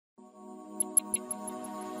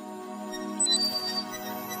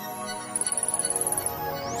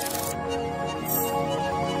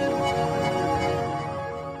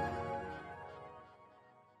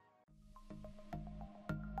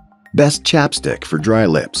best chapstick for dry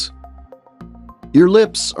lips. Your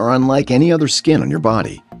lips are unlike any other skin on your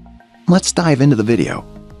body. Let's dive into the video.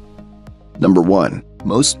 Number 1.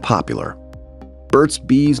 Most popular. Burt's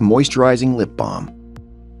Bees Moisturizing Lip Balm.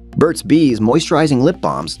 Burt's Bees Moisturizing Lip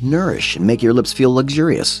Balms nourish and make your lips feel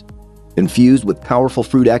luxurious. Infused with powerful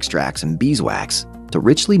fruit extracts and beeswax to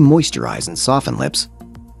richly moisturize and soften lips,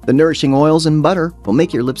 the nourishing oils and butter will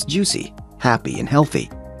make your lips juicy, happy, and healthy.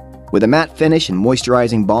 With a matte finish and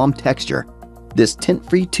moisturizing balm texture, this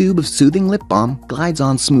tint-free tube of soothing lip balm glides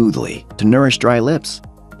on smoothly to nourish dry lips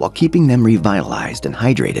while keeping them revitalized and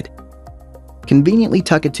hydrated. Conveniently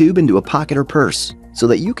tuck a tube into a pocket or purse so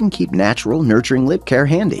that you can keep natural, nurturing lip care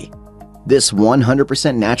handy. This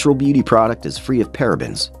 100% natural beauty product is free of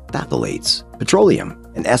parabens, phthalates, petroleum,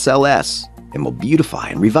 and SLS, and will beautify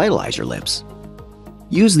and revitalize your lips.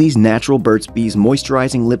 Use these natural Burt's Bees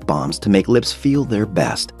moisturizing lip balms to make lips feel their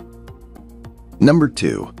best. Number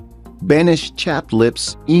 2. Banish Chapped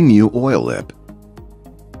Lips Emu Oil Lip.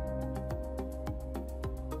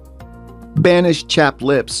 Banish Chapped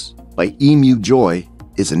Lips by Emu Joy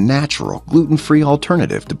is a natural, gluten-free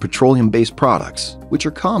alternative to petroleum-based products, which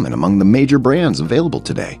are common among the major brands available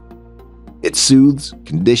today. It soothes,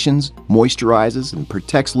 conditions, moisturizes, and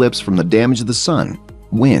protects lips from the damage of the sun,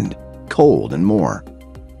 wind, cold, and more.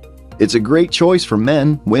 It's a great choice for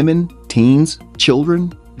men, women, teens,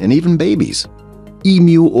 children, and even babies.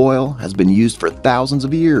 Emu oil has been used for thousands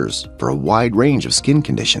of years for a wide range of skin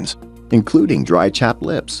conditions, including dry, chapped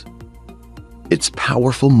lips. Its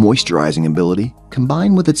powerful moisturizing ability,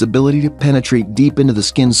 combined with its ability to penetrate deep into the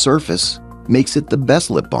skin's surface, makes it the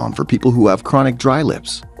best lip balm for people who have chronic dry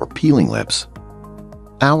lips or peeling lips.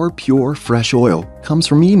 Our pure, fresh oil comes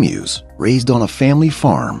from emus raised on a family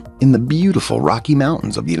farm in the beautiful Rocky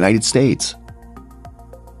Mountains of the United States.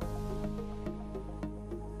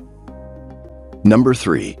 Number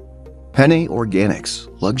 3. Henné Organics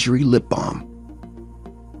Luxury Lip Balm.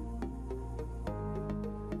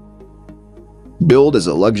 Billed as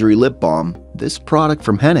a luxury lip balm, this product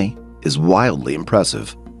from Henné is wildly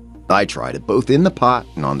impressive. I tried it both in the pot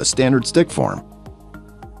and on the standard stick form.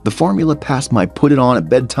 The formula passed my put it on at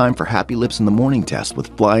bedtime for happy lips in the morning test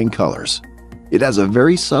with flying colors. It has a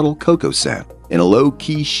very subtle cocoa scent and a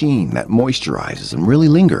low-key sheen that moisturizes and really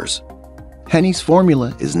lingers. Henné's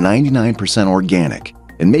formula is 99% organic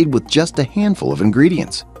and made with just a handful of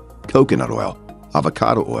ingredients: coconut oil,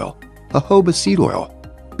 avocado oil, jojoba seed oil,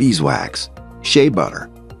 beeswax, shea butter,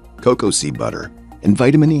 cocoa seed butter, and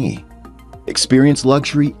vitamin E. Experience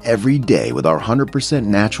luxury every day with our 100%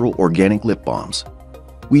 natural organic lip balms.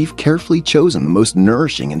 We've carefully chosen the most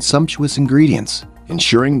nourishing and sumptuous ingredients,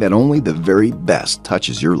 ensuring that only the very best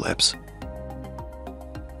touches your lips.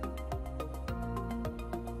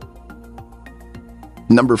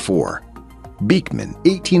 Number 4. Beekman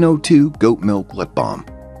 1802 Goat Milk Lip Balm.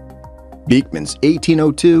 Beekman's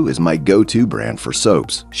 1802 is my go-to brand for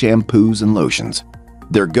soaps, shampoos, and lotions.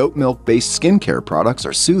 Their goat milk-based skincare products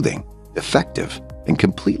are soothing, effective, and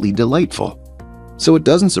completely delightful. So it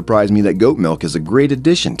doesn't surprise me that goat milk is a great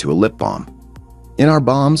addition to a lip balm. In our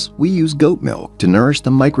balms, we use goat milk to nourish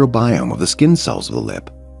the microbiome of the skin cells of the lip,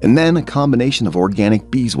 and then a combination of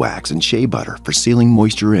organic beeswax and shea butter for sealing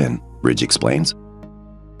moisture in, Ridge explains.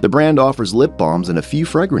 The brand offers lip balms in a few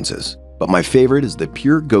fragrances, but my favorite is the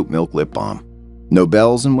pure goat milk lip balm. No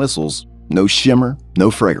bells and whistles, no shimmer, no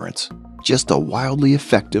fragrance. Just a wildly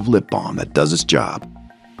effective lip balm that does its job.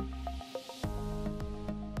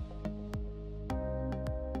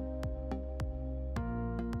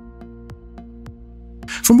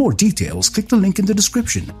 For more details, click the link in the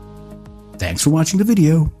description. Thanks for watching the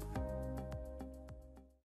video.